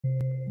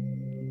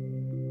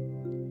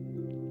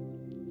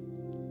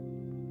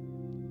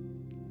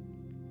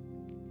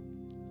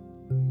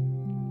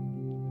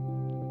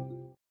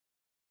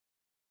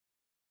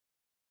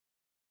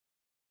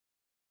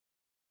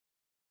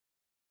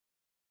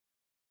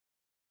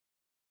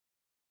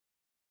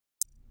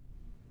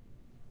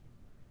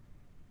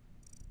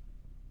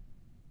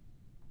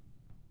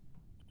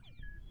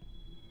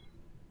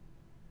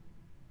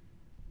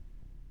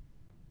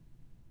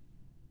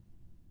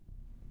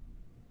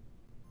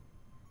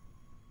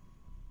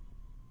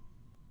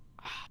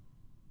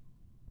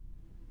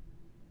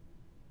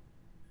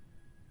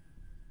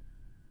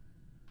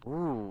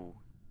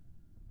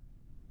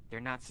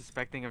They're not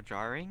suspecting of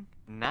jarring?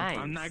 Nice.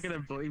 I'm not gonna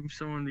blame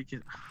someone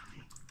because...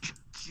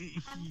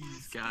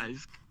 Jeez,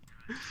 guys.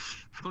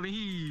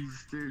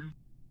 Please, dude.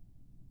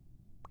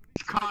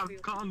 Call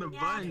the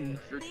button.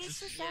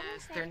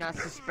 They're not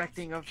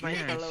suspecting of my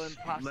fellow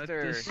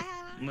imposter.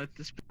 Let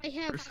this I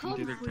have person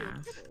do their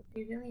task.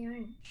 They really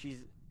aren't.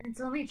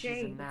 It's only She's a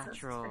Jay. that's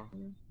natural.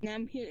 suspecting. No,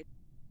 I'm here.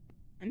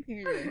 I'm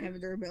here to have a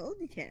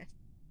durability test.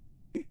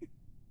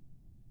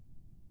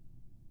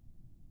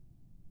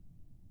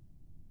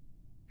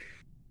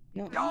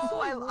 No,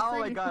 Oh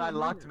my god, I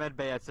locked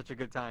medbay at such a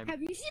good time.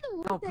 Have you seen the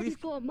one No, that please. is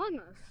for Among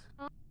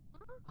Us?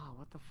 Oh,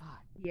 what the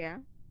fuck? Yeah.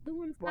 The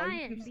one Why do you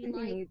Brian keep being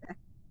saying like, that?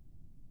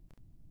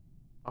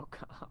 Oh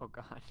god. Oh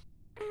god.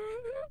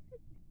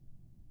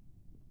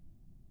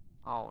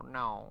 Oh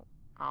no.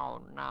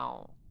 Oh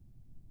no.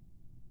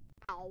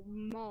 oh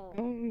no.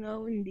 Oh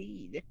no,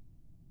 indeed.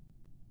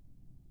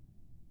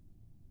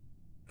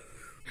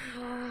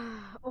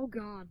 Oh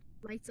god,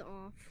 lights are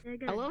off.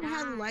 I love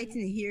how the lights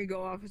in here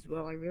go off as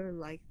well. I really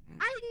like that.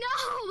 I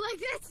know, like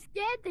that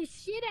scared the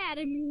shit out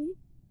of me.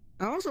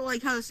 I also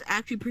like how this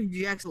actually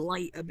projects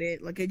light a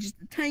bit, like just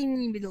a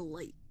tiny bit of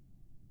light.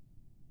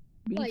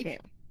 Like-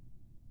 Detail.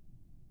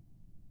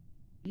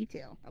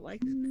 Detail. I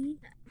like it.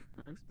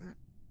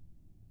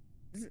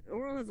 This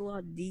world has a lot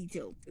of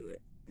detail to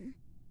it.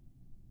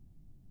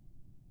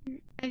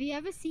 Have you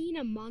ever seen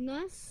Among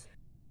Us?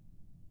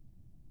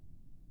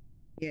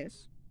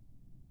 Yes.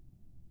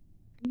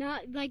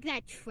 Not like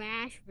that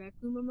trash rec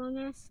room Among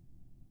Us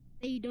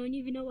that you don't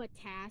even know what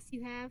tasks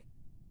you have.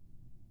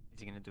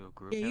 Is he gonna do a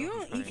group? Yeah, kill? you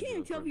He's don't. You probably gonna can't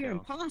do a tell if group you're an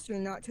kill. imposter or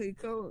not till you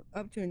go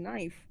up to a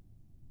knife.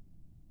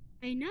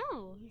 I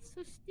know, it's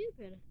so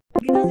stupid.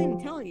 It doesn't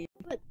even tell you.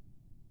 But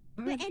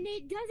and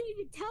it doesn't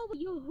even tell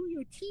who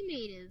your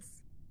teammate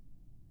is.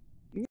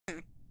 Yeah.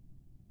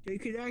 So you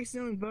could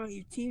accidentally vote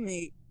your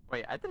teammate.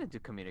 Wait, I didn't do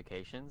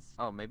communications.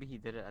 Oh, maybe he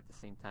did it at the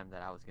same time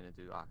that I was gonna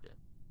do auction.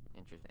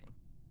 Interesting.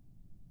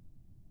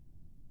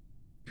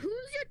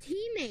 Who's your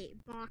teammate,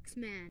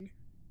 Boxman?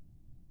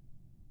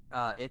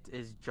 It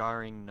is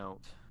jarring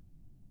note.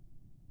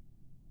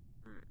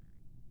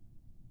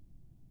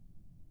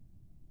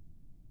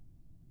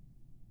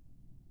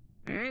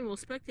 Alright, we'll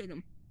spectate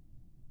him.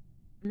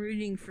 I'm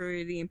rooting for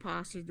the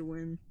imposter to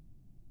win.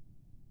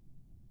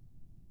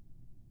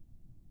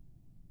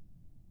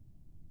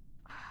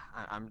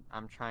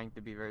 I'm trying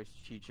to be very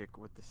strategic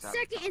with the Second,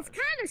 it's sabotage.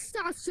 kind of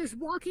sus just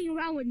walking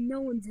around with no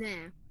one's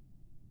there.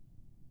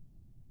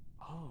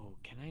 Oh,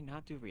 can I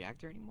not do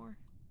reactor anymore?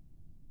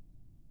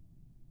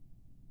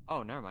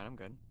 Oh, never mind. I'm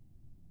good.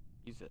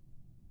 Use it.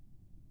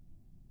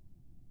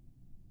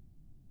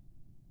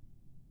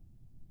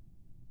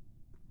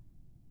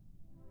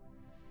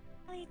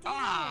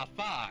 Ah,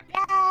 fuck!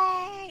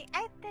 Yay!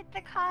 I did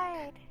the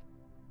card.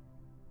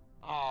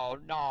 Oh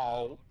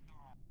no!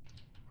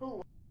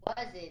 Who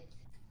was it?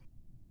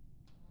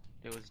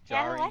 It was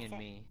Yeah, who jarring was in it?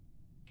 me.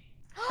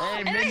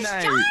 Hey, It was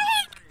Midnight! Joy!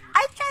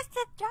 I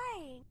trusted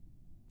Joy.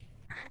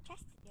 I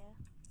trusted you.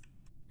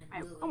 I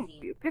I'm gonna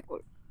be a pickler.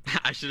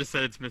 I should have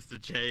said it's Mr.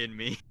 J and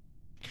me.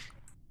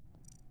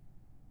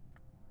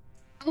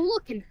 I'm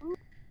looking.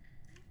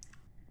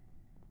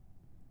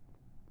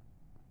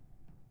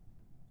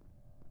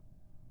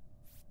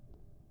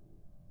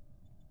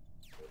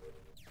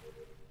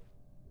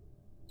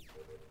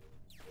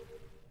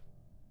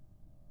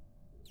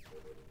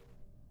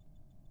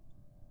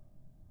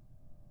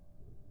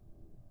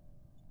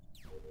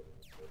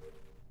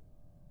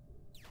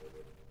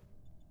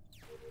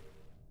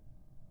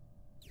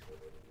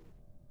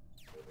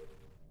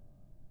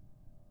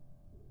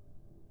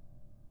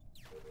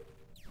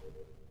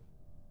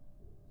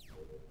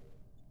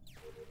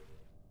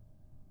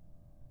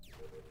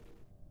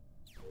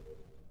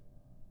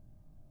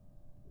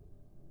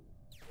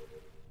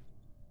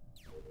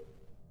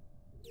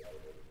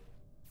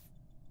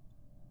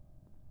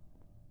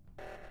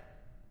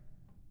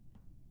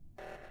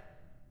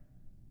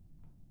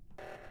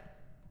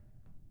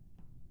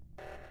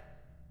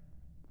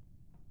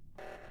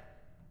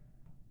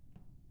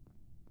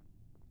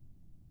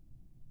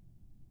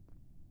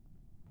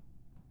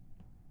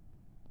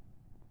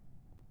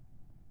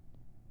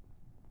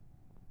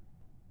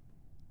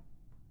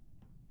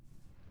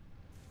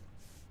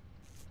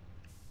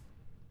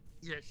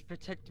 Yes,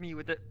 protect me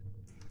with it.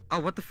 Oh,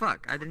 what the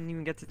fuck? I didn't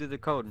even get to do the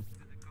code.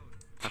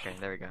 Okay,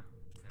 there we go.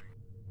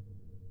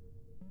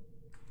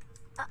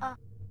 Uh-oh.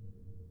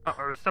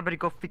 Uh-oh, somebody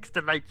go fix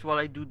the lights while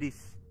I do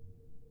this.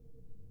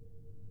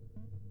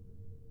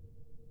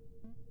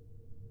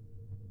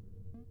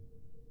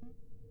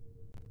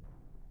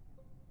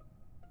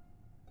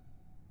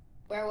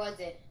 Where was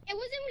it? It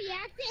was in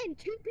reactor and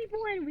 2 people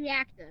were in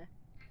reactor.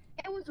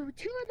 It was 2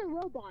 of the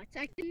robots.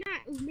 I could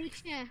not make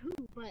sure who,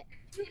 but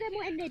 2 of them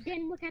were and they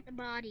didn't look at the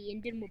body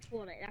and didn't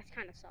report it. That's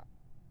kind of sucked.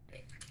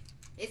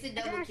 It's a I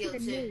double can't see kill the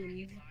too.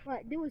 names,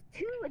 but there was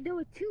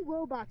two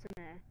robots in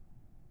there.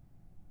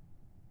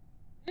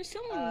 There's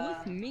someone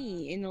with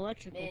me in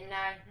electrical.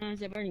 Midnight, How's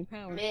that burning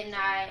power?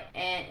 midnight,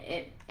 and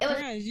it was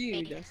Yeah, it was you,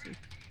 me. Dusty.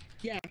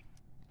 Yeah.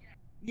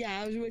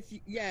 Yeah, I was with you.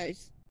 Yeah,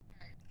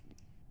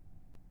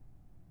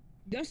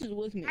 Gus is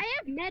with me. I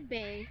have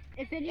medbay.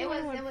 If It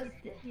anyone was. wants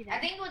to see I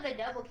that. think it was a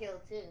double kill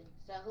too.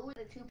 So who were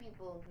the two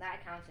people not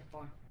accounted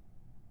for?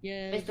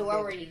 Yeah. Mister, where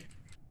were you?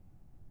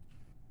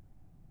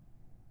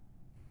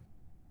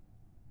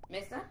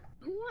 Mister?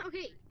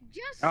 Okay,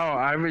 just. Oh,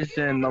 I was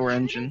in lower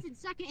engine. In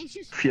second, it's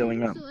just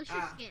Feeling up. So let's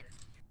just skip.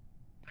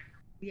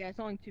 Yeah, it's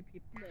only 2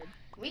 people.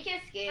 We can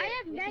skip. I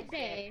have We can skip.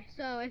 medbay,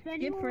 so if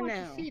anyone for wants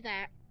now. to see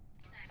that.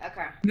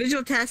 Okay.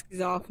 Visual task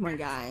is off, my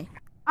guy.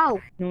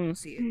 Oh. No one will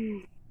see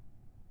it.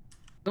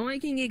 The only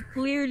thing get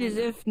cleared is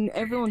if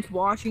everyone's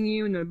watching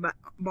you and the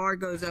bar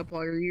goes up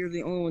while you're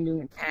the only one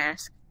doing a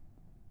task.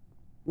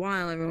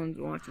 While everyone's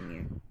watching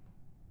you.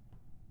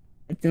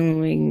 That's the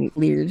only way you get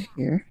cleared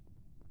here.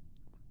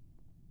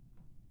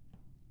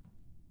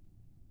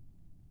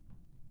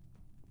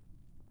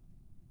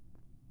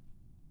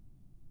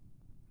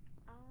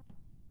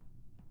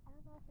 I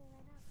don't know if they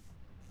ran up.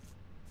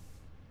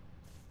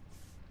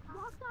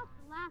 Walked off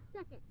the last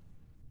second.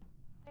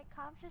 Wait,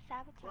 comms just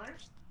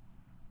sabotaged.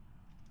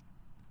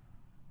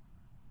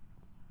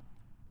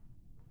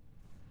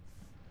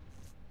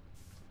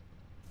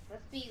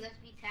 Let's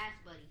be task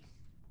buddies.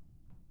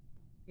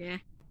 Yeah.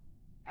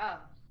 Oh.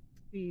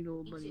 Sweet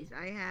little Me buddies. too.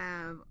 I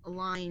have a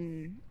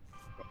line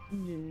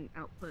engine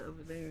output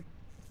over there.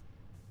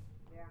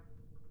 Yeah.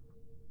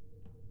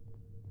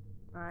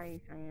 Hi,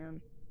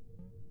 Cheyenne.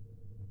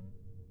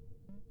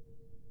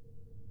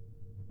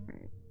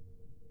 Alright.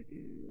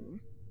 Ooh.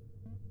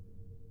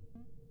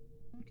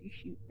 What do you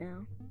shoot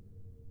now?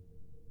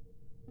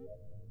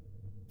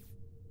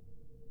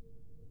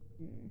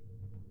 Hmm.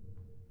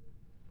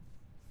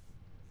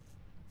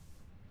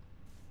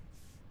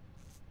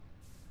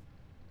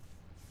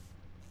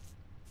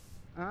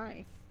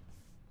 Hi.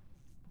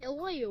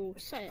 Hello,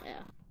 sir.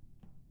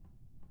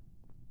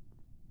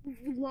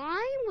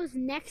 Lime was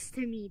next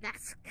to me.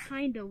 That's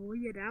kind of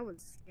weird. I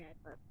was scared,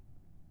 but.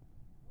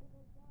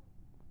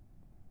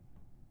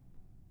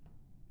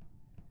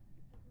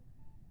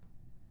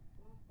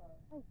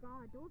 Oh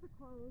god, doors are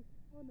closed.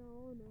 Oh no,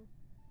 oh no.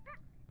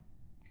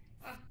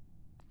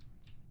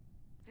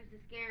 This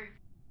is scary.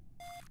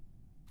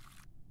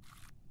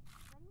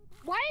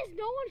 Why is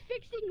no one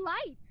fixing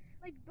lights?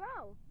 Like,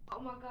 bro. Oh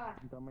my god.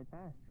 I've done my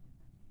task.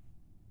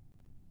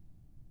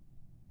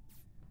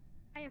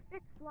 I have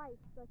fixed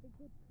lights like a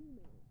good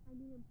teammate. I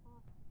mean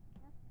imposter.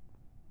 Yep.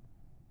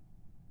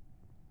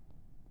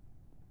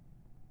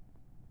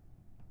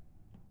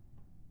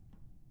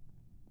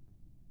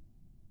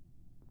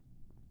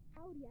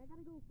 Howdy, I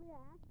gotta go play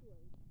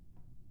Asteroid.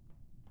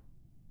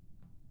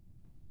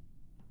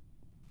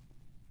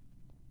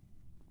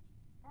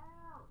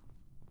 Help.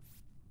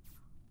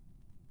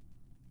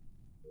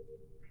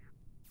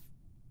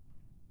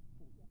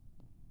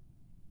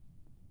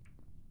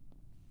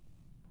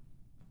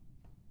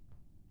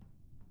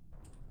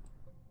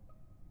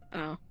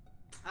 Oh.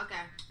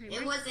 Okay.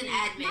 It was an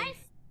admin.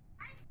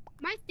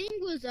 My thing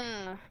was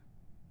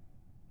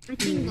my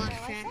thing got Wait,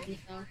 what's shafted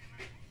though.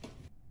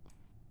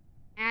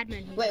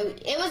 Admin.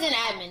 Wait, it was an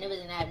admin. It was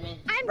an admin.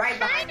 I'm right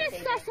behind kinda the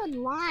table. sus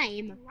on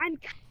Lime. I'm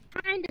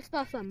kinda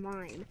sus on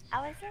Lime.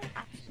 I wasn't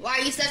actually. Why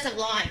are you such a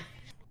line?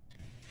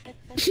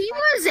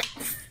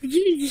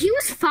 He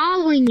was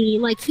following me,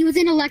 like he was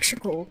in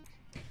electrical.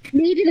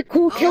 Maybe the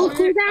kill I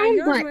cooldown,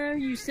 know but where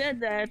you said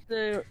that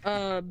the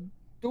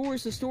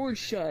doors to storage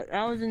shut.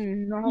 I was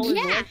in the hall of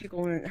Yeah.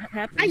 electrical when it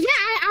happened. yeah,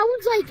 I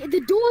was like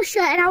the door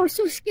shut, and I was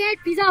so scared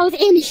because I was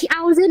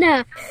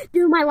in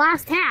doing my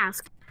last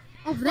task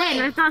over there,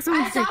 and I thought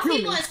someone I was saw gonna kill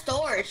people me. in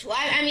storage.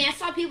 Why? I mean, I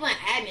saw people in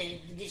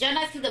admin. Did y'all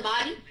not see the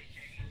body?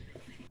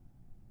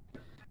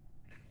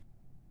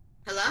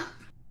 Hello?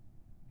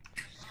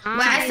 But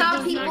I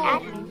saw people.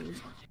 Admin.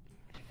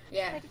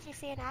 Yeah, Who did you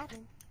see an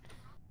admin?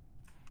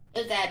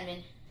 it was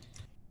admin.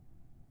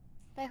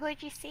 But who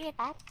did you see it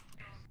at?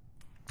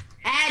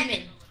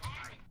 Admin.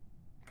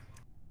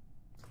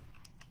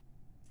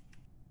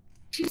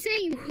 She's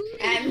saying,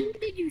 who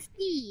did you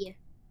see?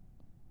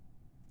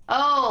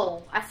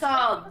 Oh, I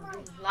saw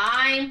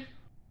Lime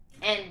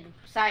and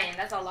Cyan.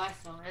 That's all I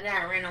saw, and then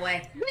I ran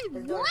away. Wait,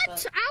 The door what?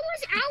 shut. I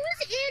was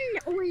in.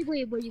 Oh,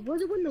 wait.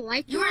 Was it when the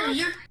lights You were were. off?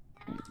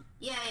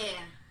 Yeah.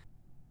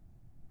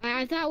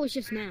 I thought it was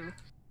just now.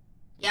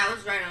 Yeah, I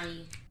was right on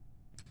you.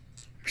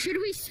 Should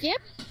we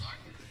skip?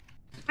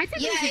 I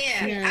think we Yeah,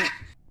 should. Yeah.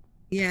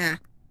 Yeah.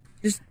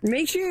 Just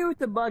make sure you're with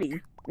a buddy.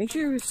 Make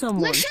sure you're with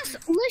someone. Let's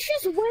just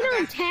win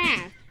on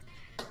task.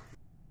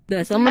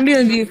 Yes, I'm gonna be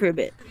on view for a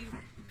bit.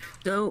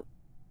 So,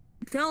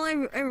 tell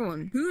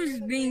everyone who's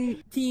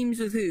being teams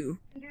with who.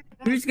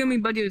 Who's gonna be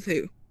buddy with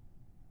who?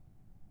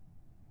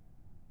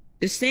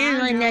 Just stand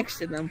right next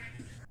to them.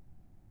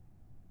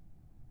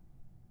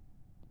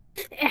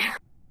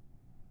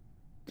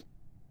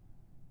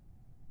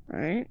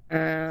 Alright,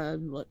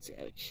 let's see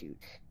how to shoot.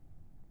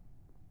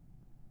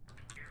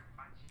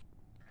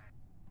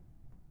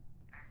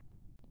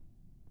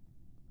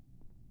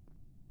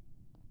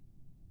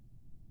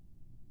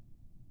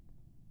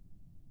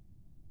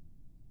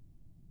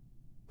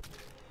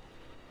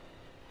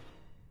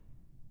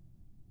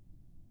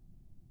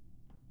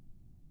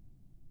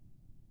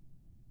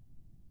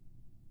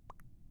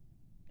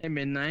 At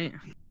midnight.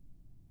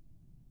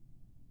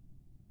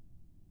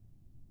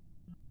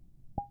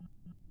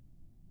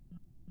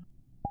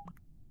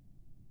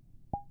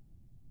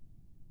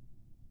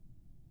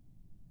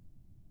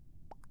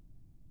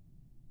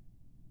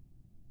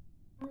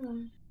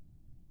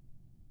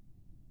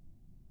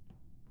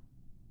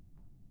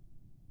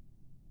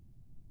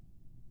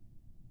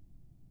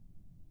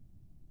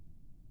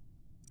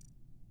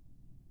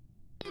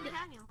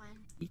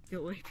 Get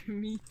away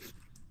from me.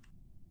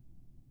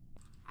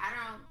 I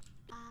don't.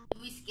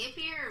 Do we skip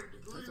here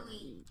or who do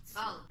we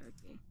vote?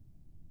 Okay.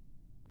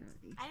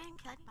 I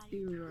didn't kill anybody.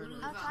 Do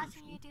do I was vote?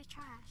 watching you do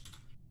trash.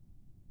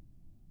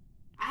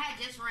 I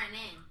had just ran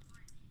in.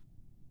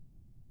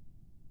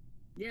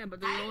 Yeah, but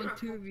there were I only report-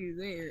 2 of you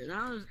there.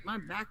 That was my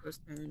back was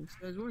turned, so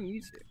there's one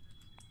you two.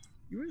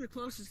 You were the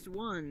closest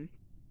one,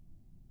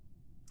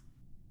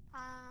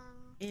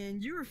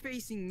 and you were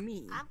facing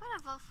me. I'm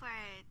gonna vote for.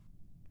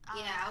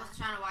 Yeah, I was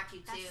trying to watch you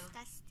too,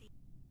 Dusty.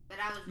 but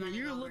I was Yeah, running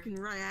you were over. looking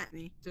right at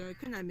me, so it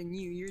couldn't have been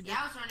you. You're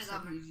Yeah, I was running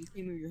over. because you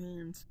can't move your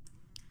hands.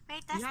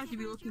 Wait, Dusty, You have to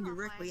be who did looking you vote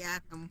directly for?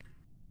 at them,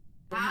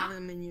 or Huh? have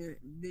them in your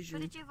Who vision.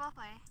 did you vote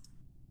for?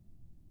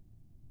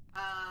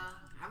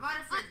 I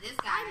voted for this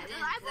guy. I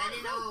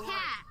didn't know vote it was.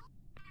 Cat.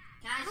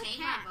 Can I change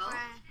my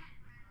vote?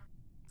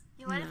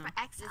 You voted No. for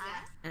XI?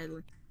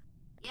 Adler.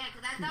 Yeah,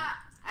 because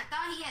I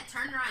thought he had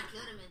turned around and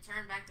killed him and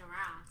turned back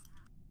around.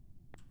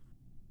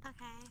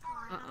 Okay,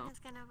 hold on. Uh-oh. I'm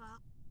just gonna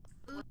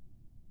vote.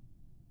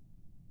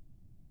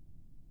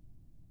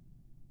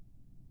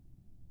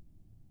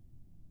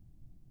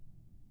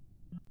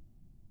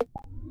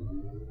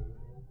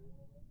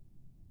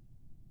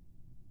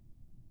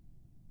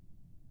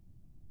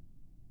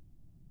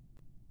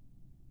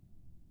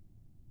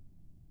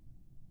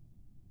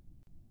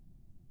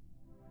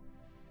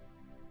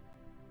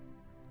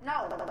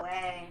 No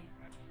way.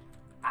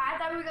 I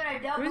thought we were gonna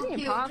Where's double the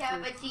kill imposter?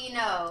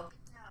 Cappuccino.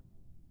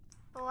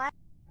 What?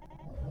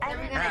 I thought we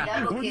were Ah,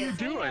 gonna double what are you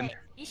kill. doing?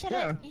 You should Yeah.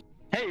 have.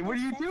 Hey, what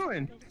are you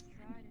doing?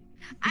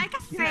 I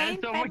got Yeah,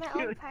 framed by someone my own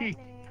killed you.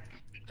 partner.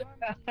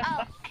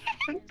 Oh,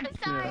 I'm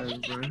sorry.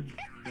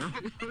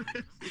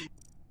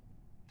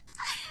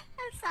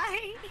 I'm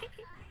sorry.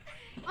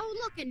 Oh,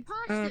 look,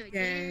 imposter again.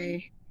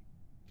 Okay.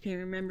 Can't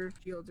remember if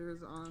Fielder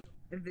was on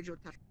a visual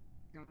touch.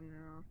 No,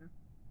 okay.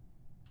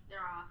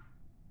 They're off.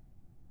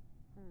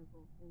 Oh,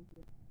 cool. Thank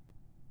you.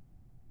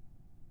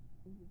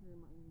 Thank you for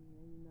reminding me.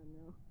 I did not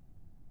know.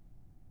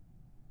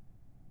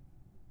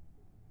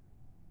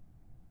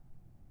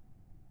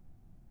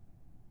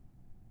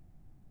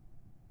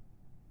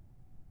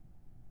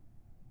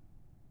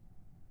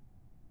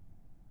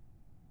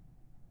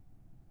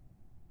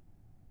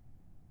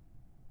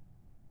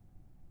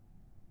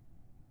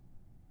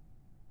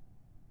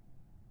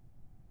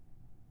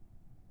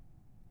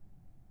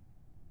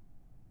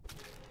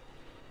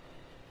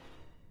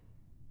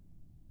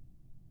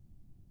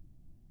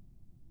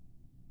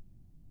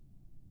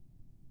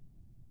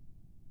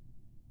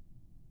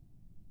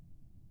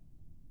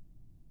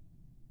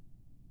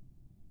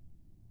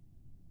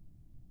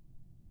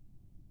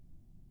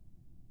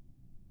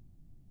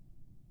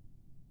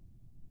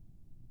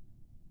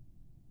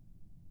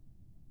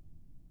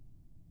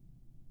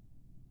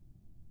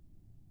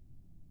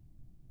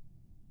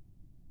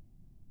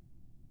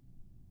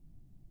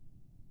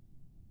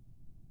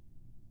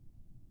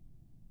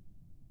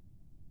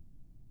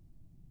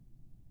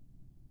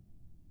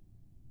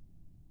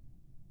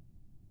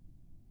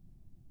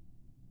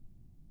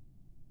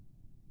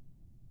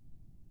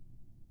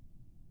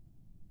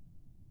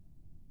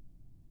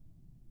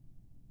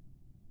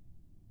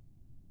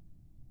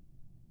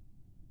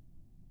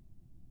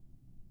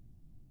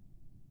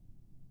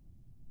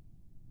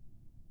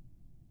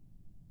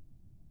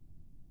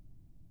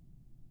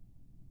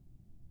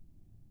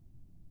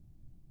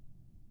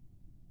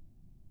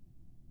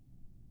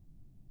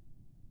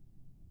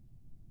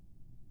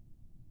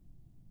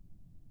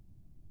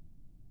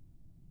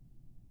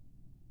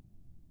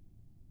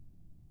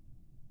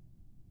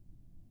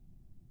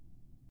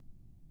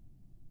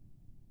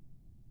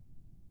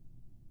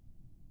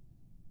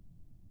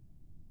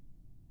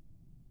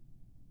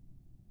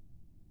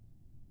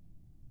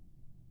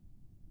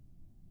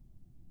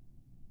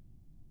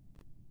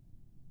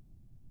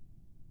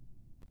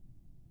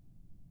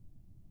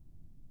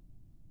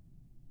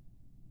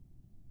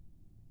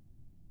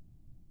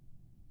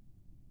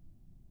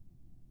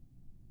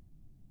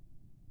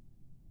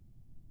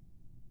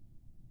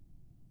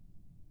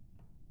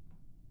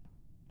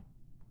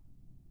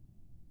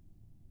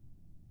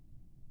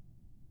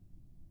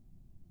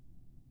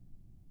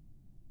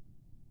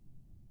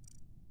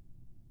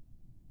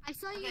 I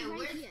saw Okay, you right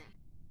where's- here.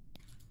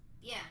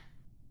 Yeah.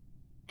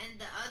 And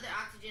the other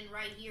oxygen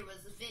right here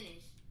was the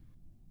finish.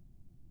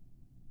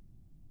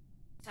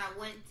 So I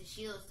went to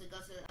Shields to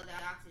go to the other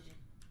oxygen,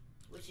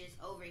 which is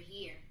over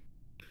here.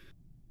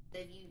 So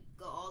if you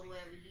go all the way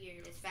over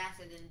here, it's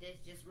faster than this,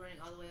 just running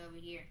all the way over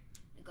here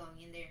and going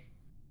in there.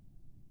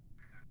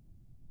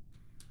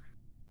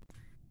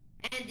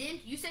 And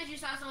then you said you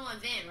saw someone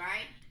vent,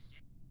 right?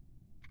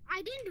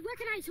 I didn't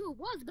recognize who it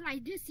was, but I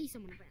did see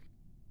someone.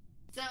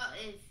 So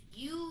if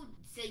you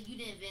said you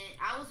didn't vent,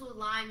 I was with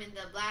Lime and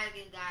the black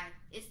guy.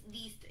 It's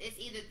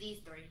either these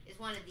three. It's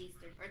one of these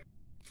three, or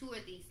two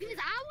of these three.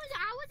 Because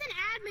I was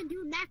an admin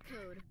doing that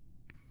code.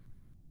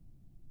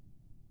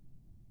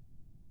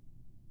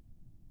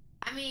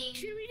 I mean,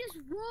 Should we just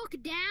walk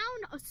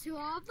down to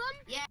all of them?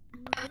 yeah,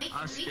 I'll we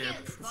can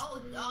skip.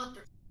 vote all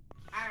three.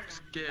 I don't know.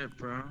 Skip,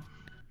 bro.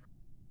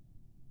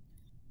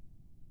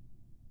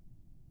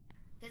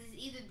 Because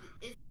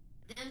it's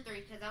them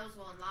three, because I was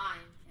on Lime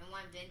and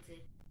one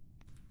vented.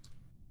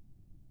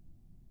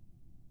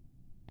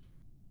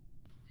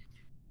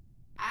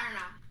 I don't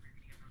know.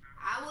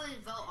 I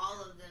would vote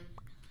all of them,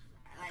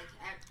 like,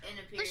 in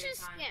a period Let's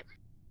just of time. skip.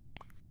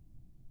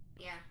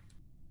 Yeah.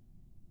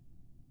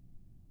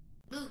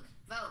 Luke,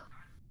 vote.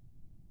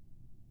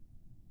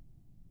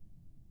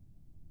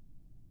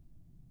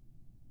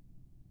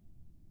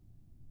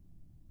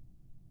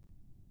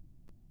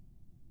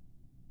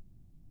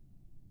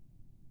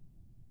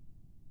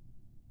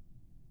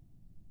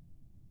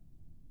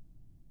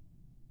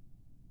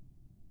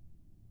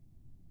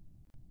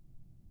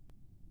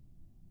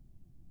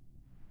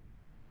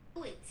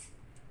 It.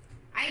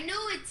 I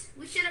knew it.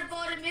 We should have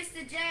voted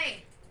Mr.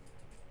 J.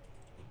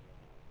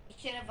 We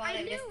should have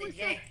voted Mr.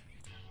 J.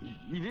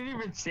 You didn't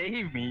even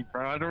save me,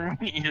 bro. I don't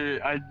want you.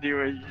 I do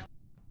it.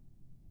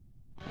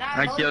 No,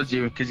 I voted killed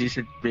you because you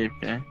said babe.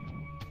 Yeah.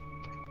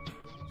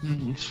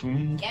 Yeah,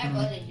 I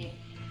voted you.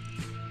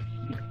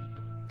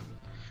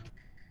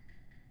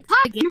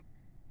 Again.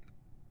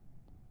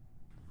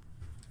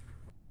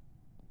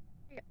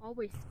 I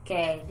always.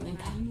 Okay.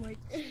 I'm like.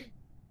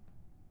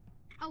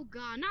 Oh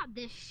god, not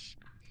this.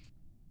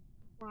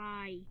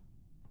 Why?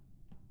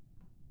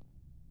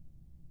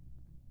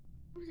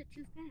 Why was it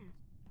too fast?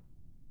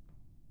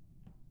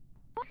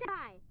 What did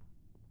I?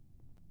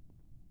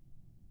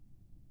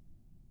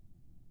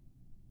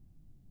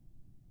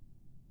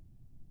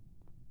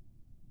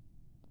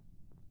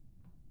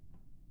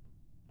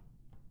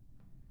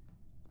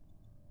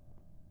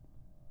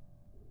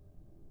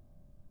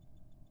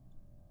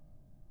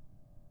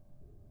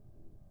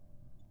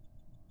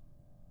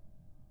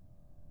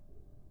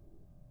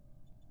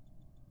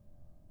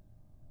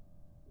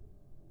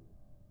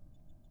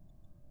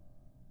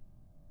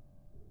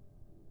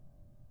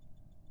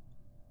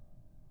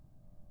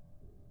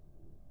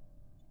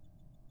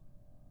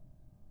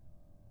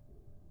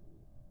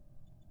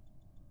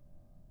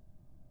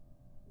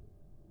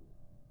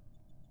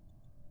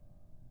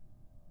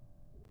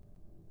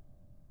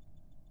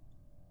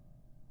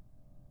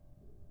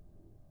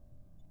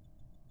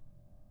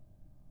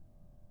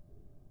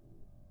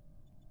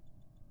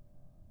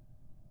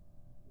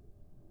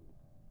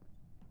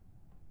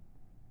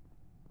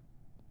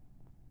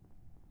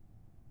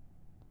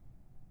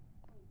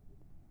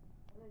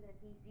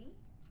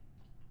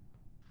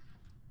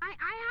 I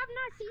have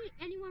not seen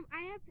anyone.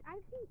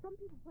 I've seen some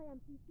people play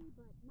on PC,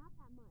 but not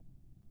that much.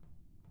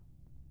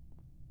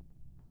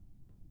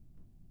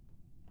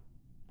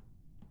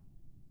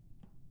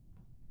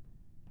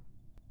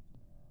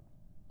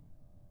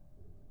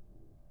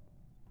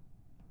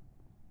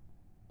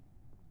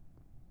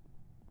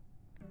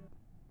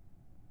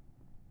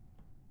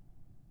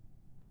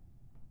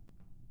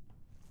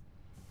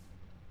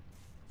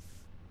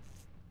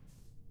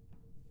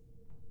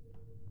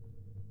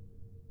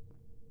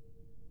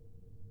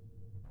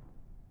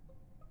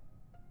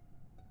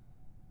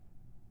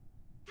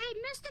 Hey,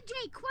 Mr. J,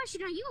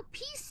 question: are you a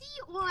PC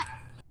or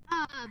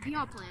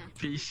VR player?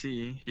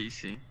 PC.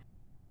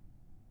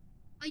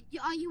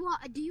 Are you?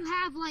 Do you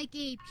have like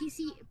a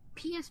PC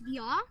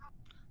PSVR?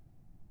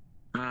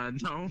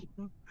 No.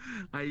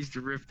 I used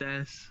to Rift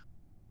S.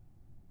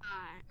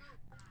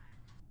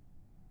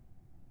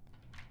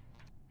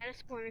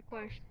 That's a point of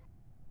question.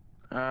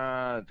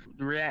 The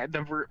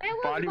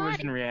body was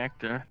in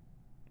reactor.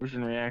 Was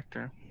in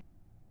reactor.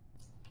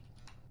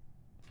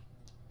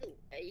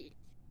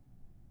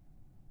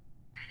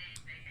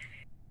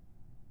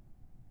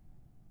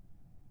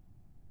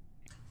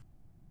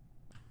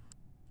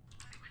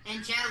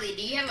 And Jelly,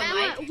 do you have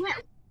a mic?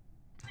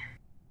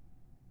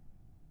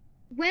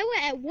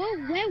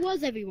 Where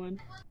was everyone?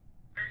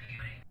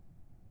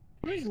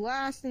 Who's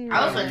last in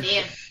I was with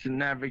you.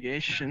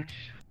 Navigation.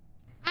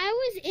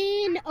 I was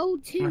in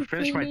O2. I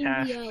finished my cleaning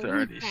tasks the,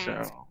 already, leaf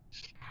pads. so.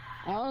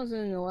 I was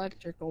in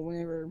electrical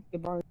whenever the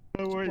bar.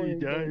 Oh, what are you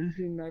guys?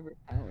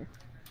 Power.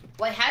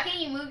 Wait, how can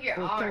you move your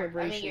Well, arm? I mean,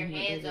 calibration, your yeah,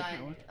 hands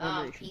calibration.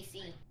 on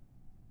PC.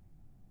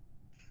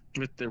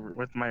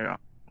 With my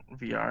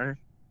VR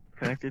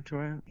connected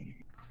to it.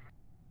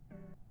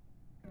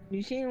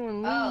 You see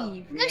anyone Oh.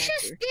 leave? Let's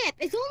just reactor? skip.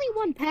 It's only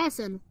one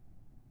person.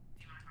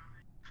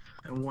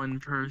 One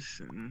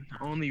person.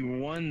 Only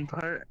one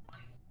part.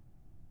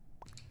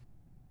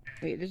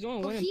 Wait, there's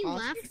only Oh, one he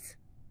imposter? left.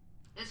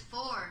 There's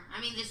four.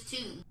 I mean, there's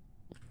two.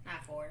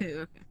 Not four. Okay.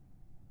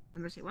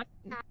 I'm gonna say what?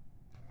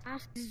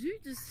 You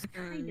just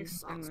kind of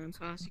sucks.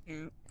 Imposter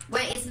count.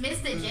 Wait, it's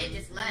Mr. J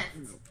just left.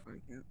 No,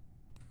 party count.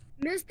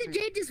 Mr.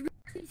 J just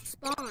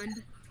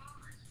respawned.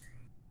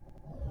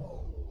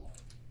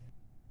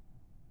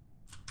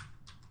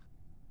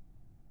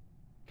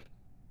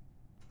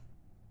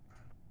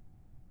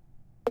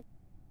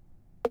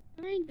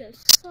 kinda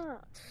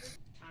sucks.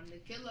 Time to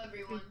kill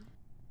everyone.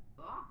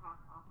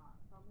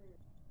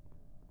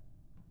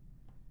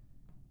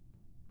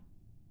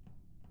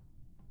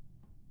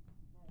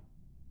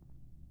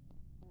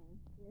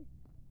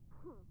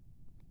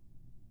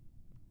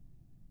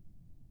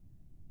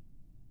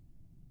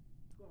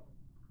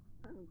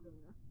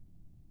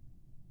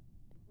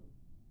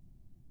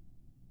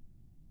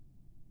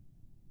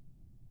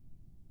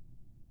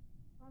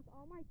 That's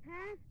all my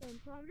tasks done,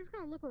 so I'm just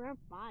gonna look around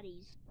for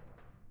bodies.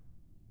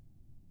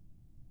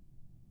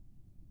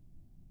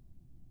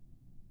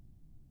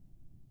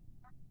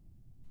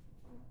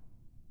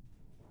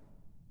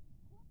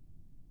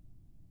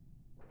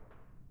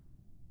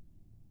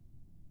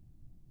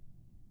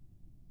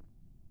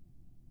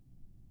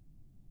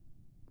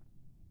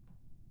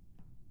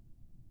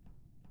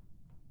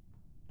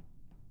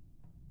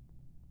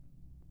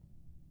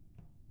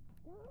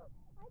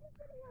 I just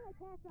didn't want to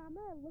attack, so I'm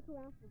gonna look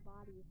around for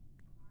bodies.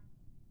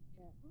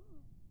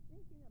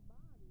 Speaking of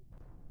bodies.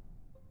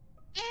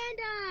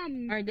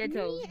 And Alright,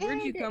 Detos,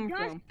 where'd you come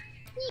from?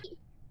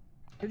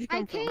 Where'd you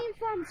come I came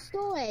from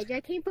storage. I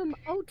came from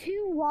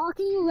O2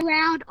 walking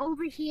around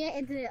over here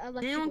into the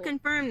electrical. Anyone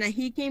confirm that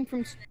he came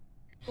from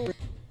storage?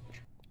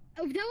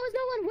 There was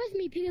no one with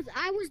me because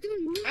I was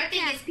doing movie I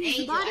think tasks it's because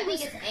the Angel. body I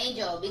was think it's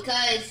Angel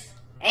because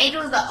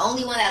Angel's the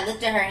only one that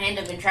lifted her hand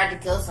up and tried to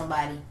kill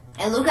somebody.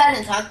 And Luke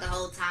hasn't talked the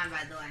whole time,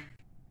 by the way.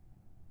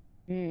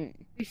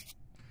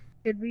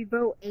 Should we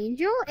vote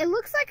Angel? It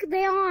looks like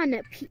they're on.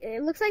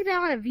 It looks like they're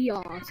on a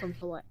VR or some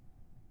sort.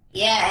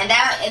 Yeah, and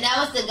that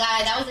was the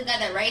guy. That was the guy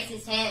that raised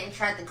his hand and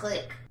tried to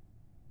click.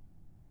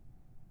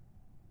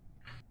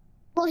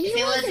 Well, he If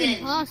it was an wasn't-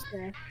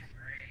 imposter.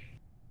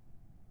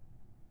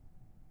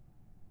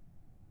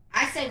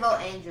 I say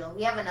vote Angel.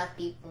 We have enough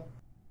people.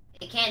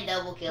 It can't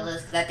double kill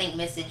us because I think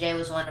Mr. J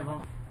was one of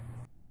them.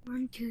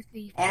 1, 2,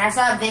 3. And I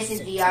saw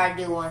Vicious VR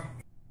do one.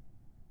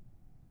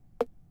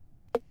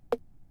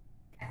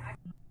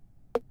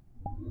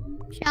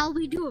 Shall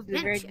we do a It's a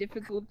very venture?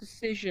 difficult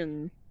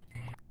decision.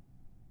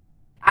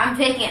 I'm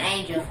picking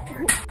Angel.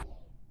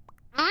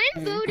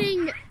 I'm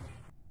voting.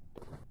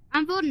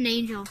 I'm voting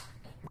Angel.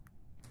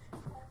 I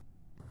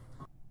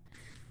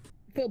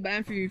feel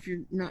bad for you if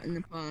you're not an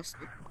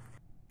imposter.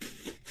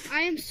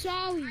 I am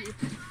sorry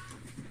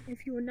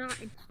if you are not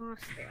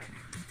imposter.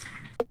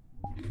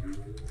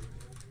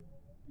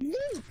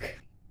 Luke.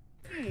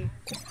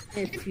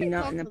 If you're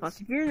not an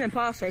imposter. If you're an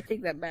imposter, I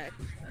take that back.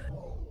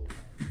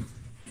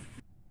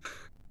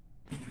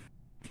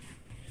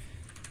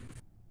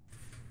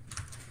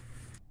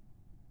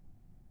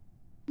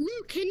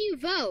 Luke, can you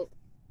vote?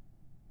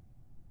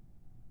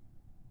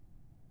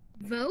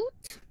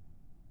 Vote?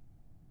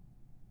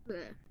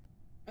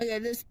 Okay,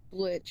 this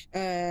glitch.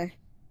 The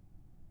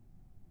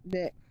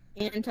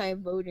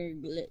anti-voter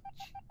glitch.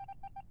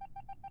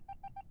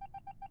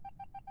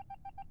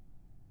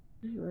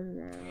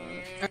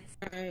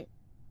 Alright.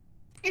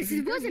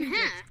 It wasn't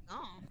her.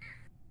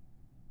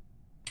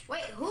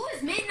 Wait, who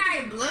is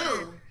Midnight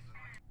Blue?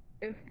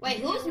 Wait,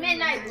 who's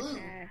Midnight Blue?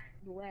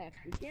 Left.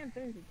 We can't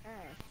finish the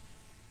task.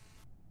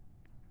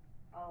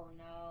 Oh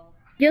no.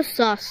 You're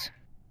sus.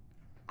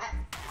 I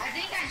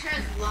think I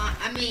trust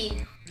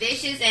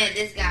Vicious and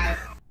this guy.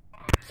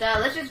 So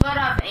let's just vote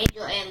off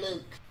Angel and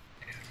Luke.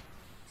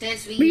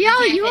 Since we Yo,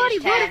 can't you already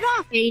finish voted tasks.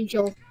 off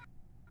Angel.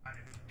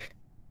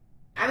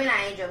 I mean not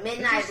Angel,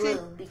 Midnight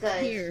Blue,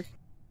 because Here.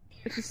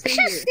 Let's just stay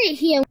Let's just here. stay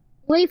here and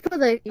wait for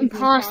the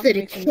imposter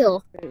to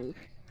kill.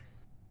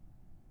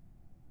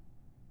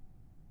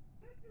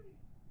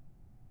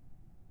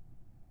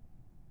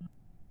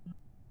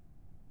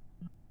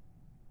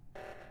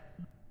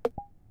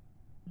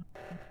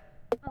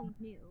 Oh,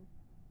 no.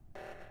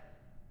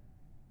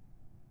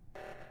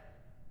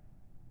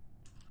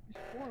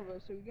 There's 4 of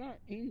us, so we got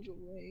Angel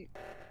right.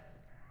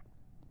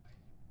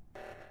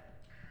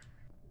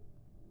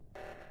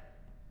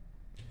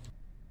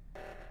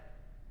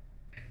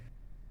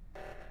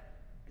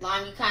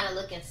 Lime, you kinda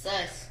looking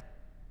sus.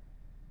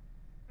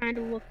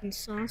 Kinda looking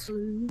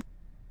saucy.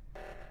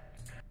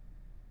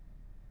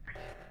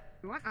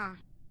 What?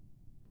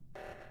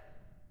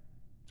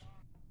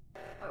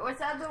 Wait, what's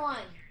the other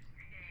one?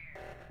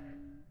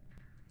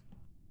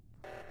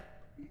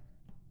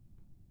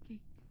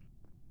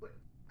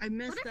 I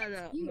messed What if that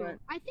it's up, you? but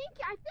I think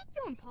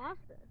you're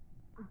imposter.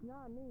 it's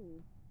not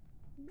me.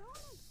 No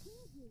one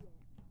killed you yet.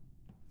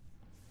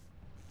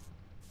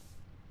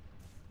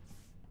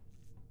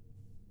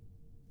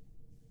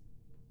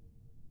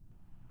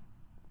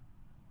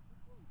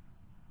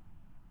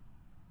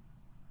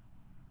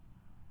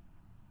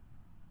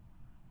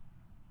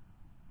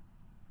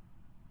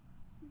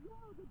 No,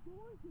 the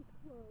doors are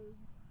closed.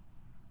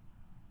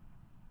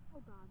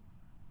 Oh God.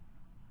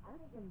 I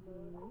think it's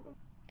Luke.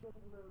 I think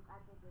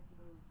it's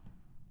Luke.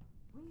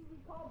 We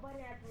called Buddy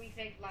after we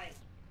faked light.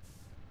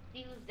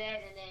 He was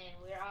dead and then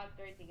we're all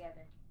 3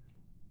 together.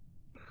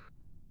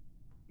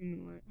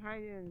 Anyway, how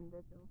you doing,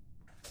 Beto?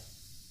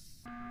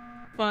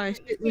 Fine,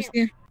 let's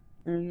get.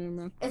 Never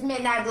mind. It's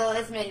Midnight Blue,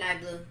 it's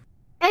Midnight Blue.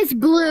 It's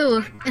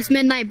blue. It's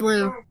midnight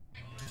blue.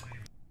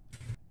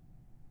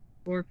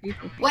 4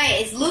 people.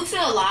 Wait, is Luke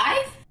still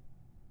alive?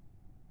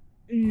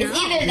 No. It's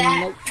either that.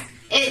 Nope.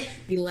 It.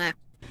 He left.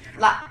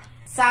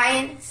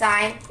 Sign.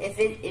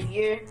 If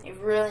you're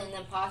really an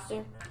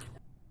imposter.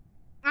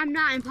 I'm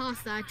not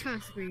imposter. I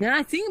trust me. Now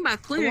I think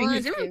about clearing.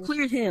 Has anyone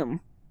cleared him?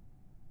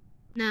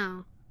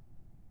 No.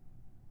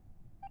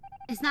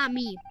 It's not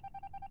me.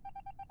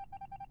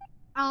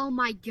 Oh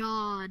my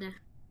god.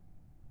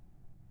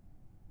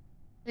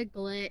 The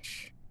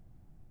glitch.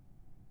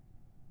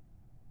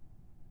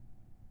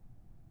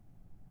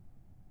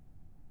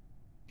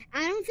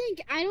 I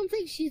don't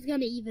think she's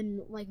gonna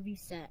even like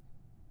reset.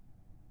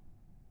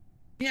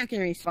 You're not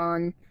gonna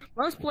respawn.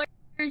 Most players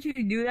who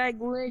do that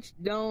glitch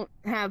don't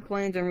have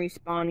plans on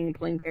respawning and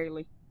playing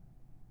fairly.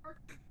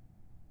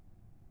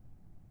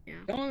 Yeah.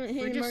 Don't hit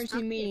We're just emergency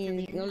stuck here till meeting.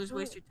 the You'll end. just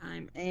waste your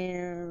time.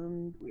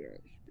 And we're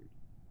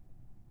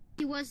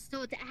He was,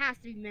 so it has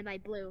to be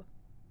midnight blue.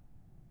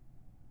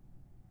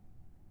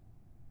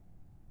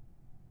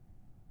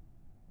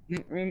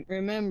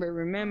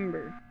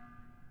 remember.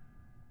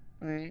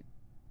 Alright.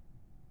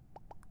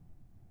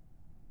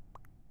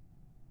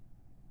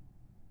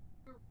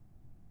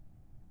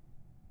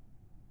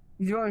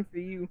 He's voting for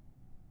you.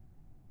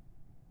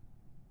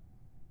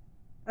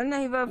 I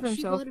know he voted for She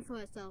himself. voted for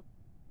herself.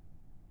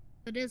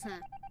 It is her.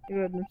 He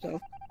voted for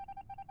himself.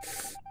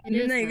 It And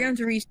is then you're her. going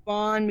to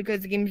respawn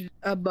because the game's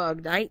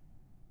bugged, right?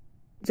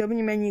 So open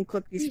your menu and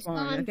click respawn,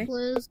 Respawn, okay?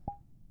 please.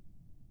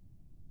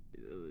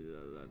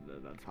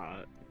 That's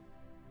hot.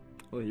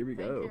 Well, here we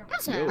go.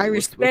 That's Yo, it. I what's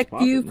respect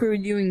you poppin'? for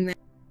doing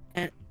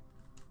that.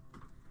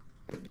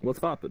 What's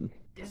poppin'?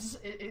 Is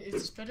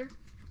this better?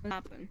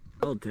 Happen.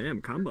 Oh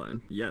damn,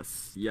 Combine.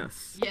 Yes. Yeah,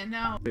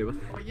 now. Wait, what?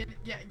 Oh, yeah.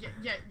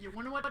 You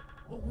wonder what?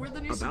 We're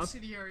the new About-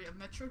 subsidiary of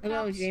Metro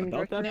Hello, Cops. James.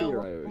 About that No,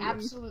 beer,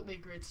 absolutely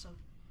great stuff.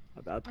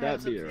 About I that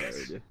have some beer, for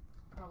this.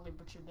 I Probably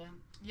butchered that.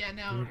 Yeah,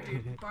 now,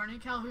 dude, Barney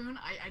Calhoun,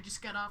 I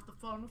just got off the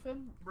phone with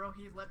him. Bro,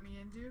 he let me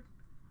in, dude.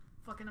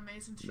 Fucking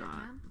amazing shit,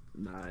 man.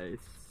 Nice.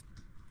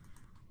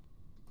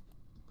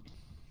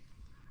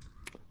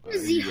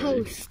 Who's the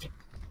host?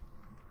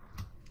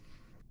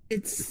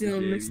 It's still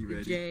Jay, you Mr.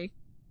 ready? J.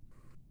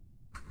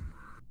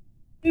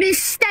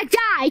 Mr.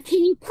 J,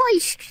 can you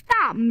please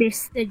stop,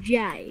 Mr.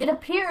 J? It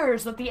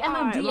appears that the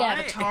MMD Alright,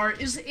 avatar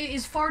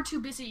is far too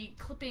busy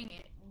clipping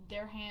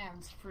their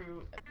hands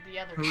through the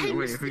other. Who-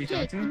 wait, who are you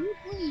J, talking can to? you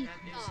please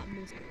That stop,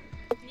 is-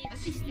 Mr.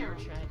 That's just your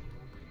chat.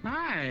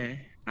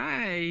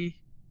 Hi.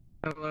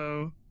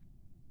 Hello.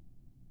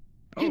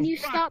 Can you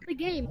fuck. stop the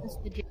game,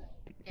 Mr.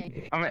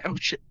 J? I'm like, oh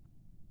shit.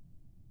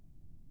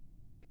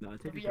 No, The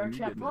take it from you,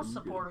 VRCHAT good Plus man,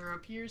 good. supporter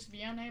appears to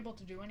be unable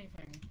to do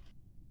anything.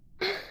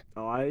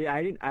 Oh,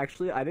 I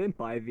didn't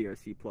buy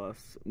VRC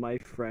Plus. My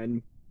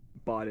friend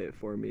bought it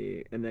for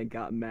me, and then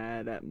got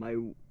mad at my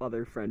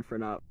other friend for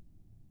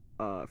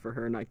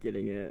her not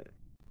getting it.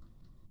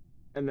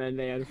 And then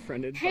they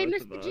unfriended Hey,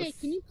 both Mr. of J, us.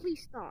 can you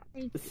please stop?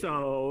 Thank you.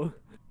 So,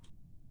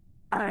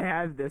 I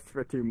had this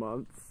for 2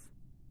 months.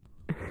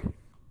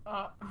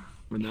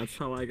 And that's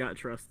how I got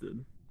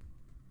trusted.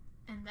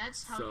 And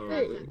that's how So- you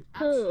got the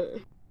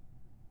absolutely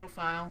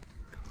profile.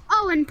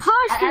 Oh,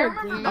 imposter!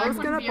 remember Blue. I was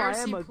when gonna buy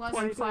VRC him a Plus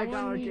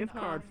 $25 was gift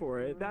going, card for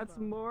it. That's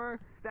more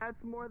than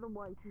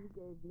what he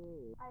gave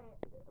me. I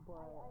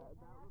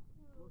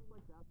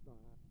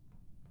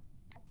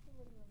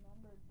actually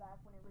remembered back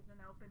when it was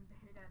an open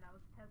beta and I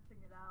was testing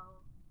it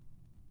out.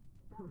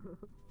 Is this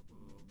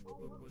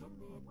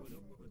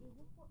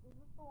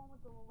the one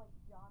with the little, like,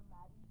 John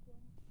Madden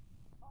thing?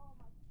 Oh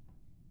my.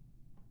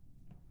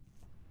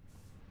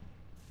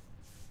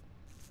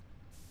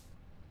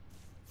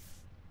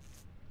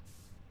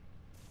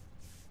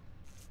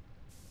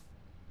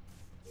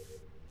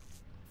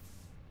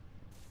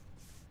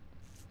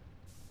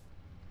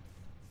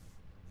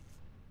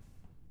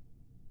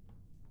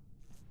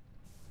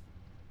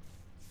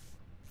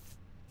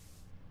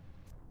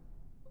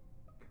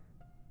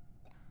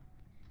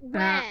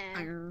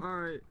 Where?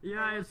 Alright,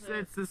 yeah, What was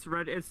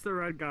it's the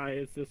red guy,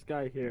 it's this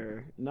guy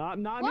here. Not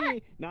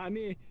What?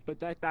 me, but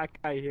that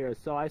guy here.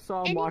 So I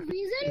saw him Any walk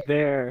reason?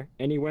 there,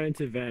 and he went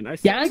into vent. I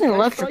Yeah, that's an I saw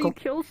electrical. you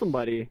kill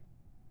somebody.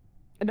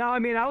 No, I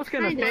mean, I was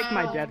gonna Kinda. fake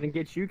my death and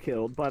get you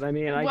killed, but I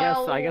mean, I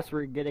Well, guess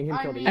we're getting him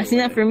I killed mean- I've seen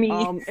that for me.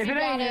 If it You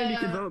ain't him, you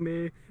can gotta- vote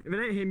me. If it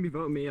ain't him, you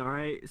vote me,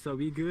 alright? So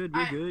we good,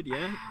 I-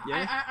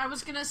 yeah? I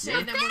was gonna say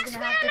Yeah. that we're That's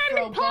gonna not have to an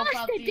throw both out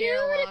imposter, the dude.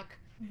 airlock.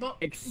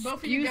 Both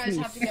of you Excuse guys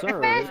me, have to get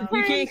sir. out.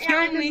 You can't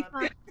kill me.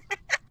 The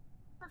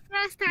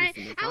first time,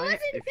 Listen, if I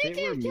wasn't if it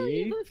thinking were of killing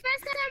you, me- but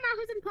first time I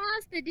was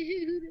imposter,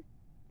 dude.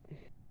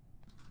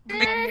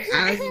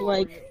 I was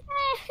like,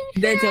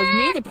 that tells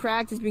me to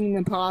practice being an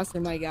imposter,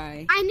 my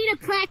guy. I need to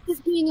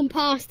practice being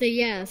imposter,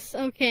 yes.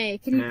 Okay,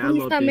 can you Yeah, I please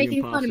love stop being making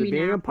imposter. fun of me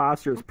Being now?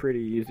 imposter is pretty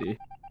easy.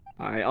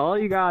 Alright, all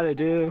you gotta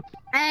do.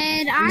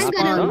 And I'm Not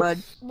gonna...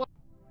 fun.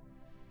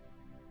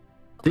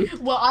 Bud.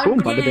 Well, I'm Boom,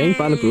 gonna. bada bing,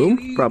 bada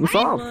boom. Problem I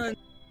solved. won.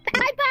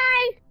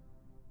 Bye-bye!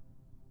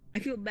 I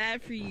feel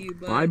bad for you,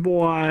 but Bye,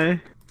 boy.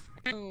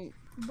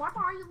 What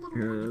are you little?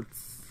 Here,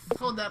 let's.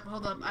 Hold up.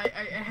 I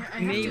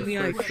have Maybe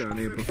to I quit start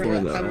it for- before I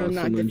will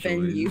not someone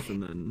defend you. joins,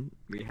 and then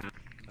we have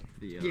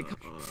the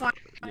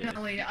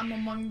Finally, I'm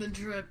among the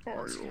drip.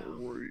 Let's go.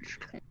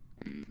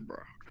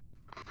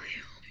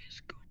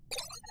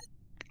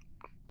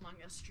 Among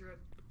us drip.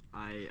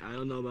 I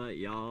don't know about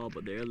y'all,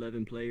 but there are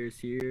 11 players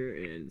here,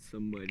 and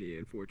somebody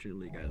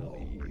unfortunately got to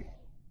leave.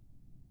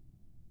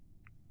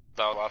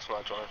 That was the last one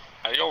I joined.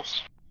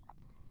 Adios.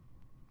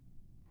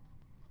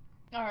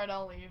 Alright,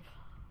 I'll leave.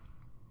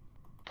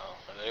 Oh,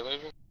 are they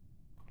leaving?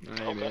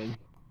 Alright, Okay. man.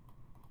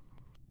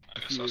 I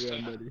guess See I'll you stay.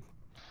 around, buddy.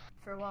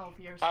 Farewell,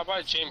 VRCHAT. How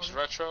about James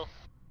Retro?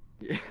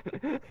 Yeah.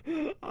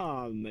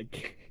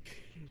 Like,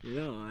 you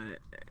know,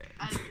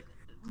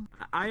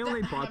 I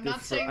only bought I'm this.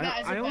 not saying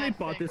that as a I only bad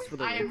bought thing. this for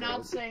the. I am not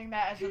rewards. saying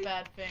that as a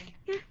bad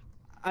thing.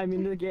 I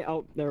mean, the game.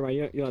 Oh, never mind.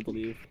 You don't have to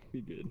leave.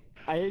 Be good.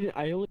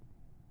 I only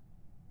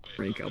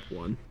rank up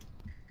one.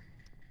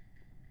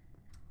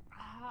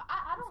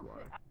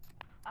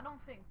 I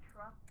don't think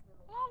trust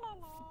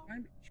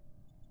really.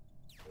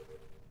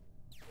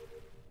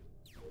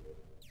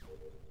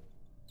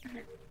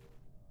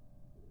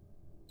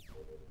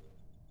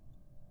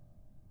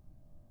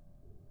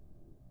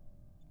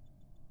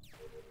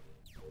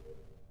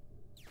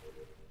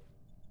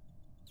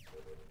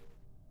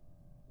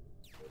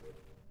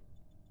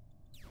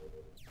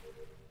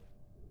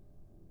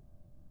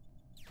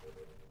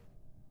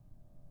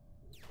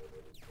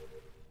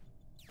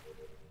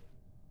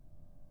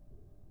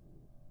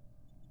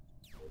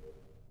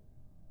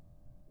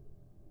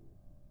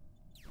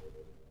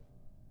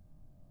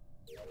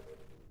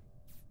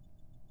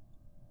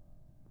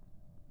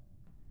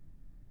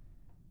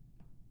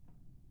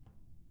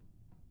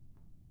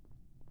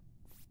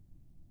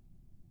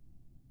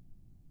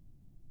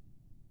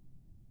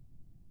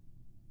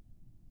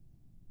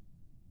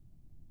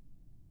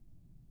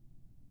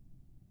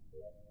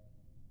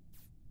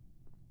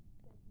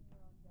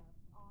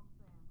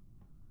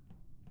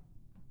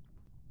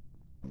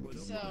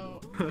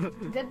 So,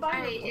 dead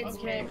body.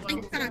 Okay.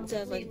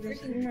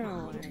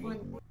 No.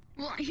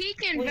 Well, he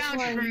can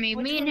vouch for me.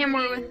 Me and him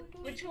were with.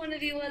 Which one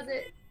of you was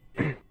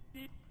it?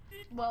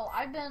 Well,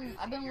 I've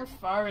been with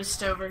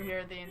Forrest over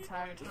here the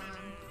entire time.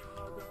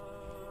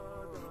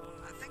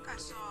 I think I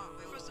saw.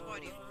 Where was the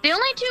body? The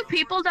only two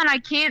people that I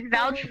can't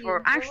vouch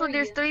for. Actually,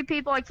 there's three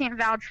people I can't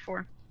vouch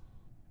for.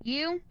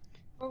 You.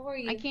 Where were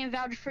you? I can't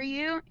vouch for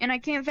you, and I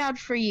can't vouch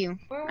for you.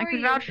 Where I were can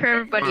you? vouch for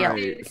everybody else.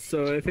 Alright,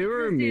 so if it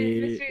were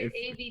me, Mr. if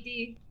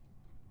ABD.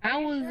 I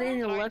was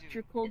in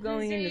electrical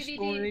going into ABD.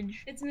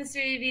 storage. It's Mr.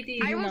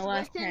 ABD. I my was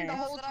last with him the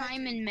task. whole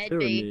time in it were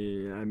medbay.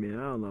 me, I mean,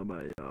 I don't know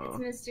about It's y'all.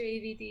 Mr.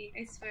 ABD.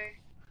 I swear.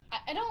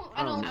 I don't.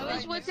 I I was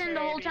think with Mr. him the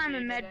whole ABD time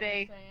in did medbay.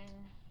 anything.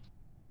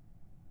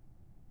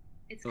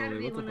 It's Oh gotta wait,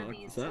 be what the one of fuck?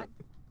 these Is that?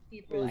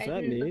 people. Wait, is I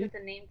that didn't me? look at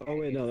the name Oh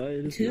wait, no, that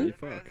is Two? me.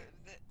 Fuck.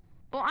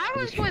 Well, I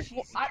was with.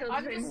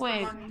 I'm just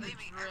Wait. among the drip.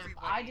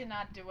 I did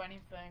not do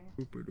anything.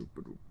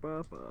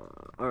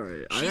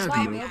 Alright, I She's have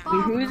leaving. no.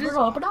 Who is this?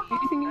 Who do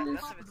you think it is?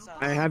 Rest of it sucks.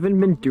 I haven't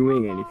been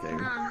doing anything.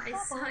 I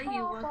saw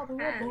you walk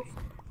past.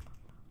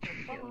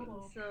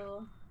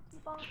 So.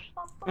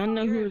 I don't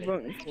know who was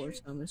voting for,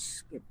 so I'm gonna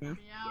skip now.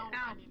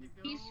 I need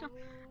to go.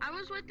 I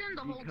was with him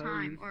the whole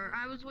time, or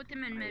I was with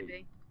him in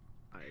medbay.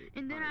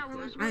 And then I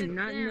was I with did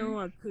not him. know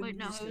I could Wait,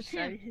 no, just it was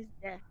decide him. his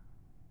death.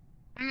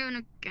 I'm going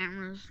to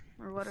cameras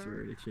or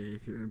whatever. Sorry, Jay,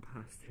 if you're an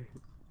imposter.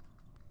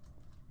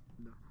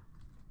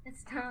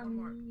 It's not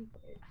me,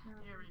 but it's not.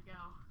 Here we go.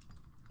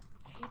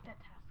 I hate that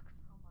task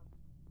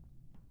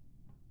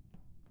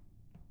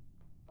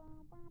so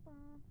much.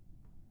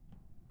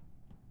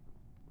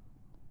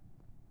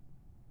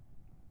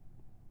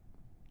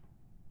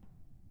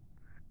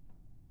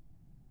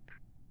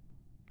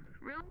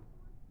 Really?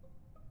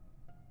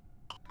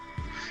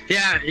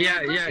 Yeah.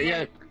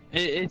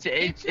 It's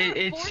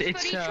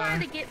He tried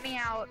to get me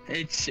out.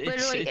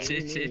 Literally.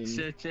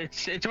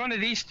 it's one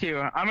of these two.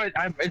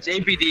 It's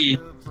APD.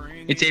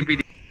 It's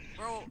APD.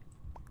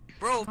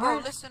 Bro,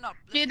 listen up.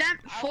 Dude, that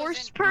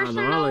forced I don't person,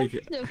 know, I though, like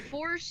it. the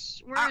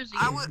force, where is he?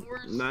 I would-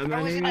 Force- My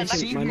I name I is.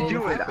 seen my him name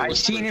do is it. I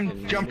seen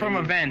him jump from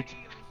a vent.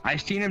 I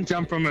seen him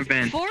jump from a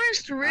vent.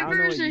 Forest know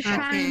Rivers what is you- Okay,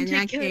 trying in to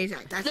that kill. case,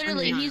 that's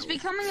Literally, he's undeniable.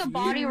 becoming a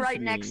body right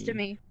Excuse next to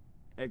me.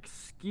 me.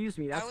 Excuse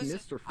me, that's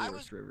Mr. I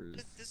Forest was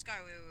Rivers. This guy,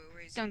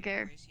 where is Don't he?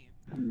 care. Where is he?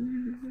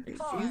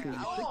 Excuse me,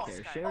 Oh,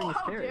 sit there. oh, Sharing is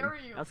how caring. dare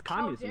you? That's How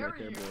communism dare right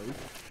there, you? boys.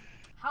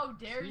 How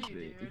dare you, Excuse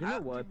me. dude? You know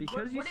what?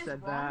 Because you what is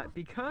said wrong that, with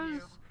because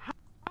you?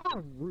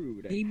 how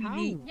rude. ABD. How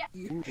Yeah,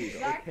 rude,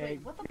 exactly. okay?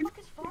 What the fuck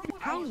is wrong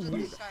with How you?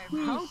 rude? This guy,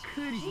 How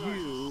could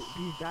you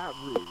be that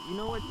rude? You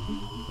know what?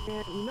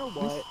 You know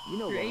what? You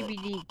know Mr. what?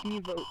 ABD, can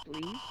you vote,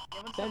 please?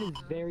 Yeah, what's That up, is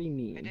dude? very I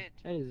mean. did.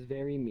 That is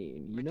very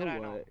mean. You When know did I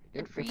know? what?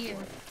 Good for Guess you.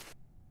 what?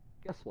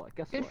 Guess what?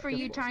 Guess Good what? for Guess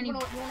you, what? tiny. You know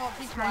what?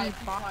 Be Tiny quiet.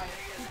 Be box. quiet.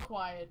 Be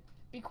quiet.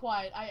 Be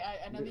quiet.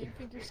 I know that you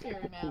think you're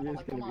scary, man. He But is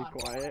like, come gonna on. be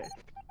quiet.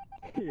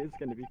 He is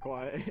gonna be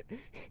quiet.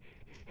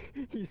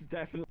 He's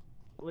definitely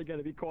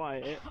gonna be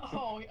quiet.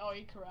 Oh,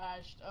 he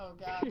crashed. Oh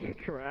god. He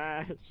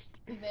crashed.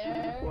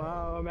 There.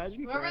 Wow,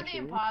 imagine Whoever the crashing.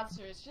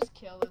 imposter is, just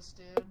kill this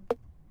dude.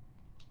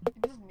 He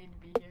doesn't need to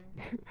be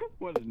here.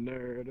 What a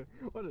nerd.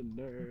 What a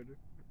nerd.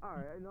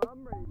 Alright, no,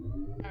 I'm ready.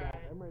 Alright.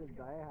 I'm ready to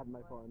die. I had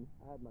my fun.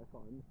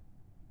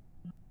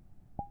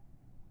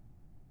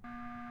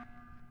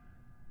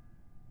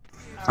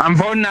 I'm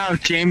voting out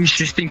James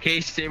just in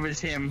case it was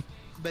him.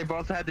 They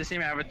both had the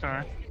same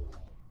avatar.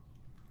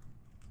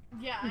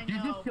 Yeah, I You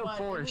know, just feel but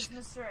forced. it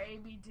was Mr.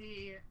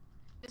 ABD.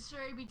 Mr.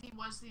 ABD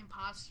was the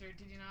imposter,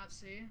 did you not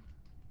see?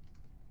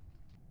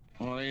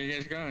 Well, there you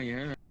guys go,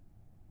 yeah.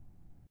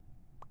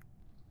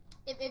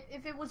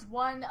 If it was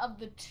one of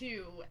the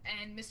two,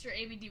 and Mr.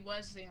 ABD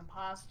was the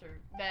imposter,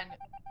 then...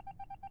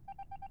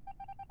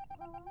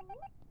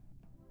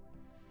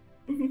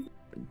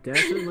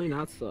 Definitely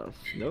not sus.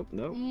 Nope.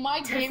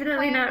 My game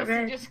Definitely plan not was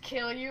red. to just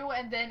kill you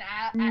and then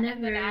act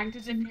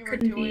as if you were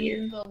Couldn't be doing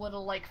you. the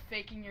little like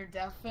faking your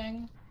death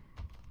thing.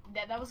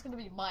 That was gonna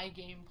be my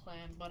game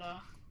plan, but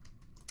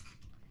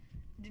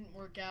didn't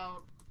work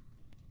out.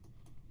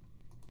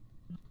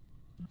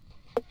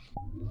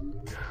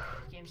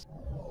 Game's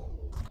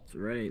So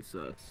red ain't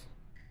sus.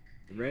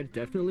 Red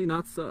definitely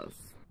not sus.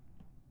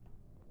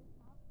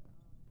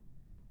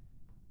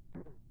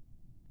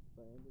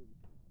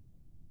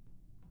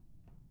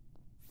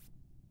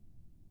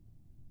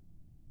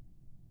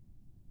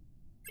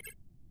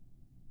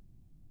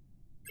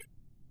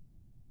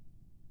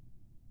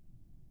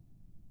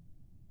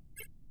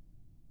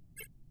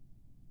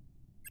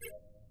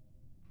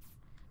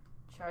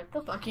 chart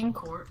the fucking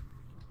court.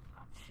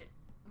 Oh, shit,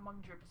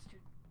 mug drip is too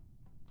tiny.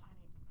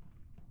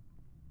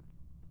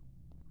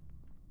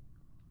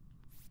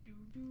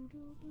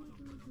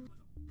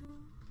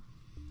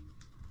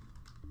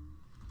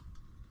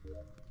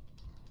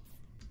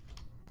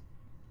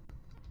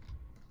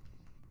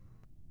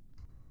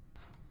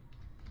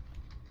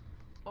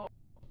 Oh,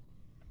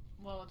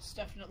 well, it's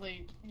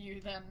definitely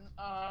you then.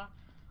 Unless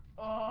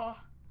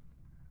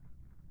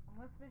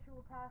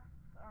visual tasks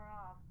are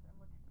off, in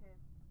which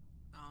case.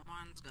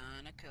 Someone's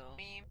gonna kill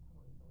me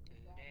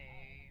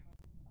today.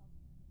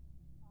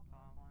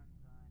 Someone's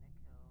gonna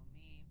kill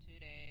me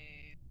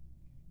today.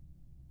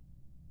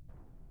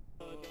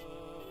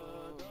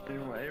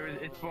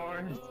 It's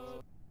Boris.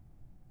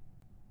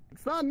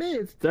 It's not me.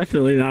 It's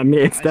definitely not me.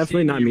 It's I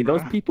definitely see not you, me.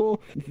 bro.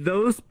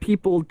 Those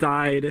people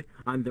died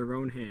on their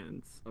own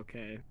hands.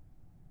 Okay.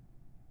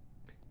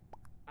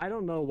 I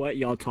don't know what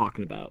y'all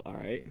talking about. All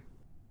right.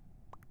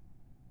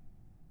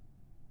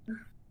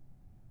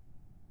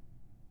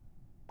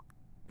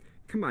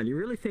 Come on, you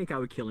really think I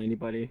would kill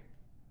anybody?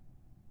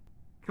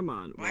 Come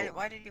on.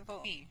 Why did you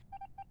vote me?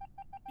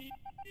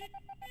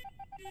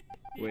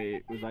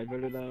 Wait, was I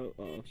voted out?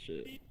 Oh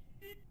shit.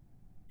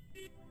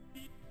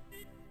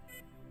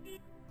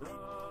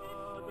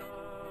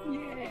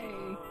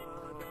 Yay!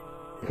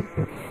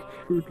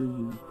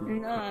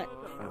 Not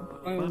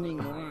phoning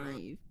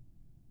live.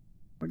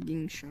 Or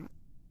getting shot.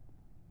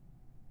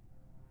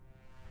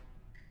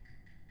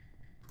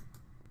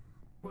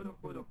 What up?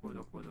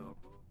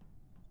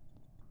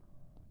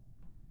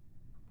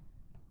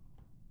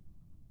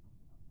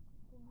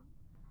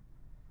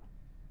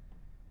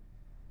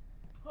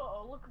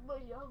 Oh, look at my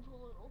young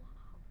little.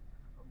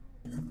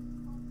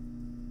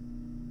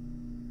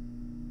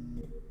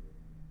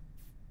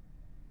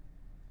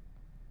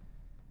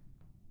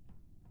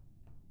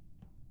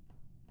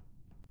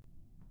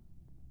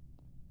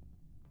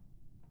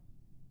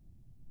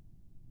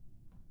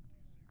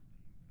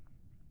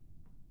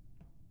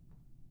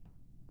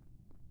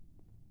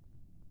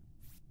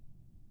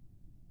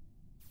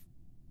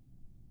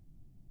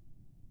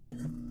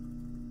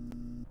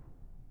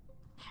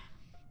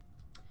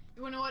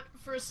 You know what?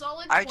 For a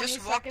solid 20 I just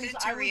walked seconds,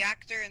 into I was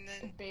reactor and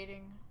then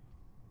debating.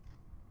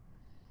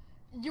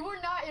 You were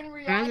not in I don't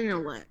reactor. know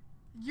what.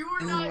 You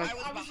were not. I I was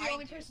was the behind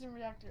only you. person in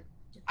reactor.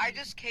 I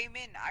just came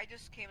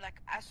like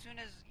as soon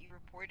as you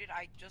reported,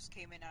 I just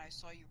came in and I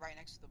saw you right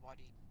next to the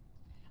body.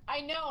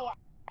 I know.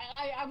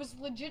 I was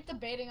legit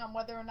debating on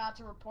whether or not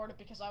to report it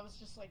because I was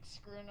just like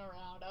screwing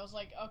around. I was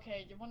like,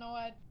 okay, you know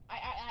what?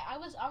 I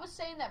was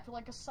saying that for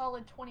like a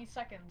solid 20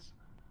 seconds.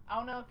 I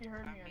don't know if you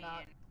heard me or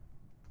not.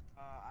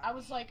 I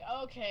was like,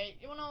 okay,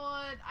 you know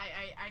what?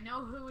 I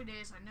know who it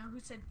is. I know who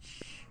said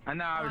shh. I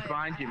know, I was but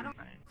behind you. I don't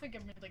think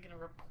I'm really gonna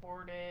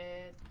report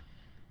it.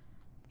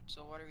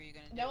 So what are you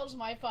gonna do? That was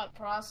my thought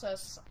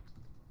process.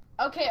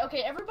 Okay,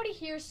 everybody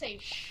here say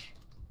shh.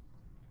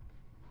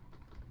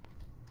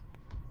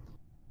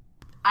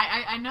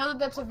 I know that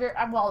that's a very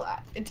I know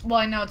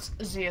it's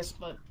Zeus,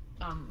 but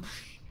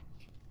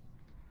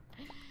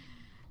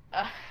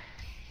Okay.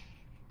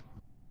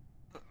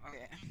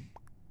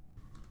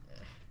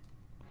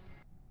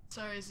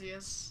 sorry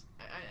Zeus.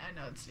 I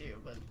know it's you,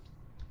 but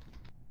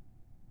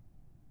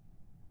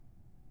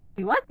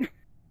What?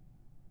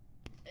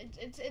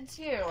 it's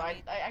you.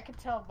 I could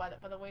tell by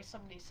the way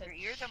somebody said.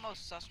 You're the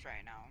most sus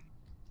right now.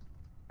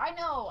 I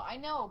know,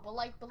 but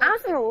I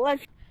don't know what.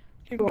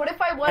 What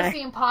if I was the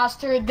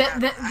imposter?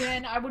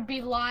 Then I would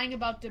be lying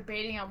about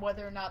debating on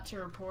whether or not to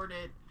report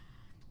it.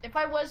 If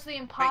I was the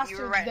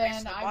imposter, right next then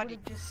to the I body.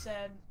 would have just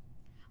said,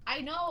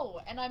 I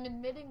know, and I'm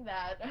admitting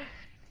that.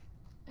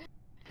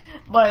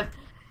 But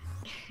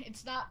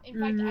it's not. In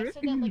fact, I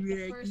said that like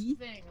the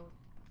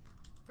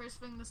first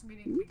thing this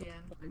meeting began.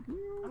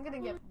 I'm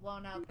gonna get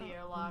blown out the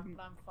airlock,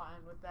 but I'm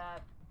fine with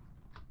that.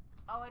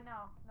 Oh, wait, no.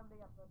 Nobody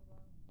got voted out.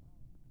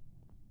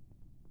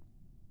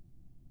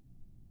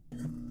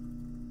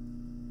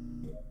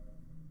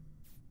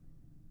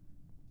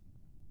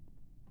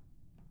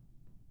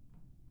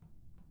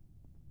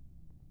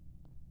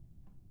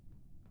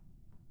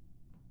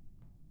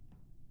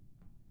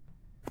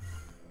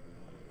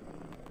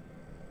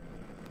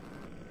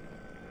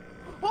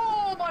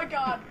 Oh my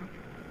god!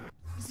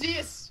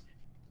 Zeus!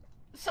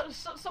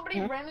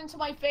 Somebody ran into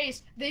my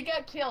face. They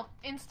got killed.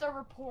 Insta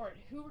report.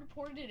 Who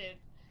reported it?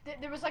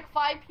 There was like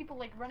 5 people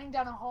like running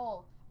down a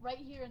hall. Right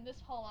here in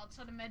this hall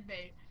outside of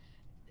Medbay.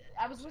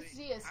 I was with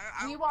Zeus.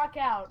 We walk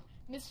out.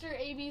 Mr.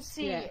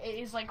 ABC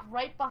is like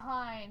right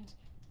behind.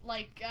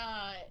 Like,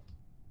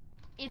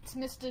 it's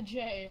Mr.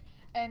 J.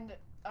 And,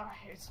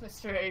 it's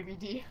Mr.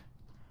 ABD.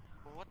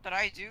 What did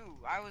I do?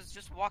 I was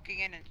just walking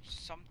in and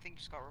something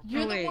just got reported.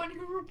 You're the one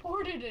who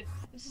reported it.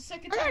 It's the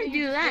second time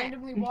you just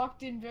randomly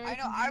walked in very I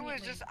know. I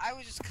was just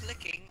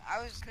clicking.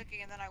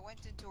 And then I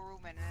went into a room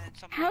and then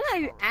something. How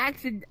I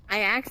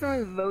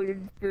accidentally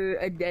voted for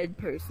a dead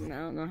person. I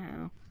don't know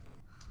how.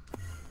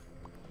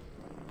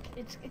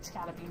 It's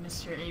gotta be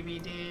Mr.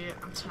 ABD.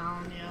 I'm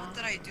telling you. What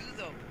did I do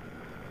though?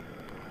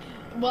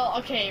 Well,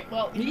 okay.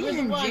 Well, Me you're the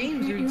and one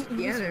James who are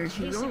together.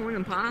 She's only one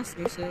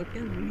imposter, so it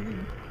can't be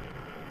him.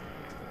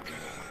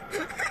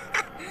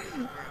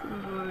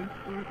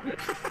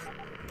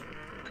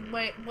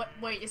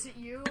 Wait, is it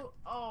you?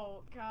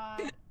 Oh,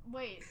 God.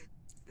 Wait.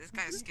 This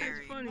guy's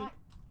scary. I'm not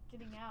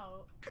getting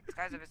out. This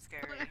guy's a bit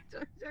scary.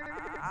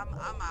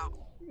 I'm out.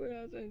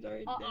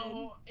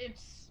 Uh-oh,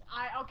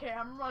 okay,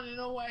 I'm running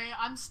away.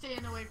 I'm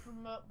staying away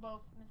from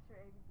both Mr.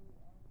 ABD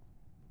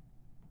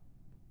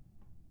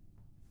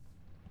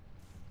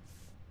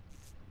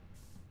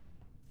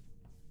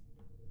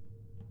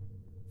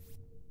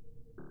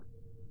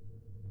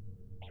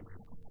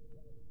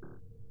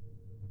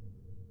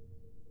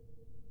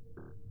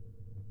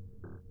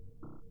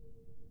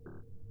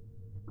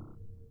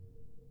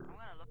I'm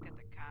gonna look at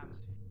the cams.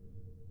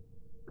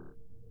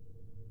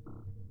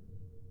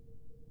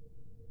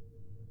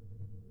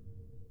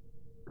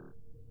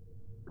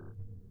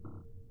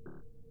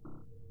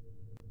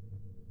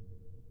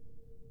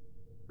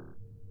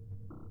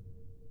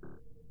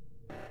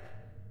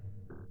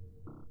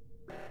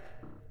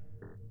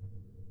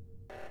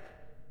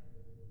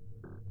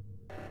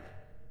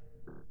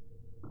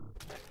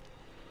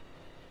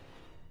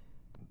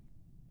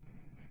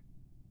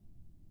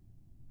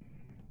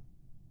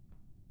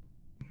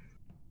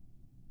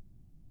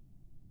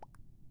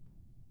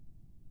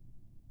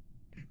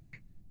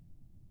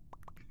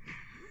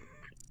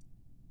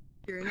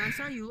 And I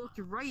saw you looked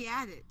right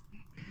at it.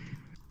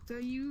 So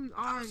you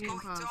are an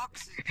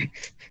imposter.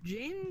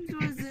 James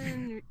was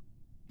in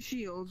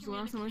Shields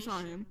last time I saw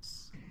him.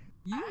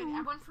 You,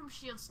 I went from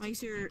Shields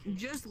to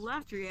just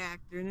left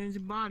Reactor, and there's a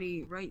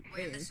body right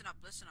there. Wait, listen up.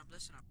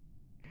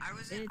 I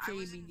was in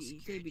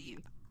security.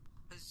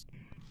 Cause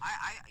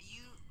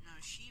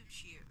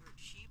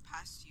she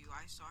passed you.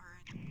 I saw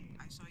her.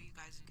 I saw you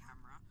guys in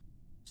camera.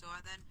 So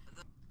and then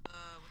the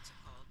what's it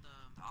called?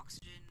 The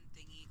oxygen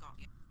thingy got.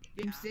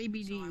 James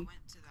ABD. So I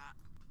went to that.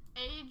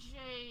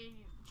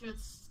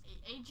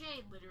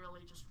 AJ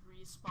literally just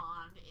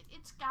respawned.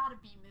 It's gotta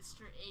be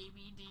Mr.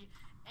 ABD.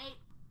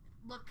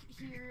 Look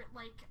here,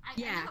 like I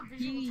know the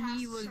visual he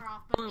tasks was are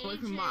off, but away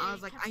from AJ I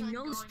was like, kept I on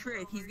know this going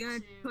trick. He's over gonna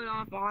to- put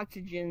off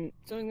oxygen.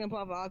 So he's gonna put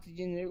off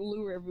oxygen and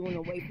lure everyone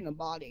away from the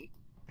body.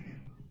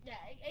 Yeah,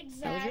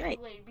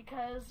 exactly.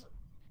 Because.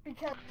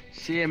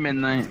 See you at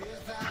midnight.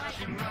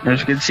 It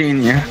was good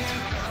seeing you.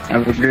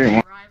 Have a great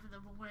one. Drive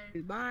them away.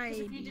 Goodbye.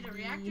 Because if you did a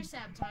reactor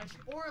sabotage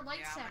or a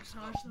light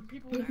sabotage, then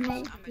people I'm would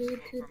gonna have.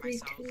 vote for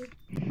myself.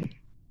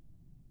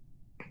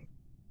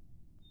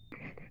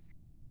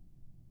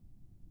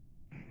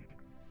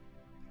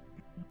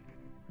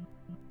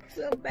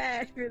 So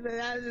bad for that.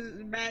 That was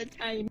just bad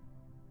time.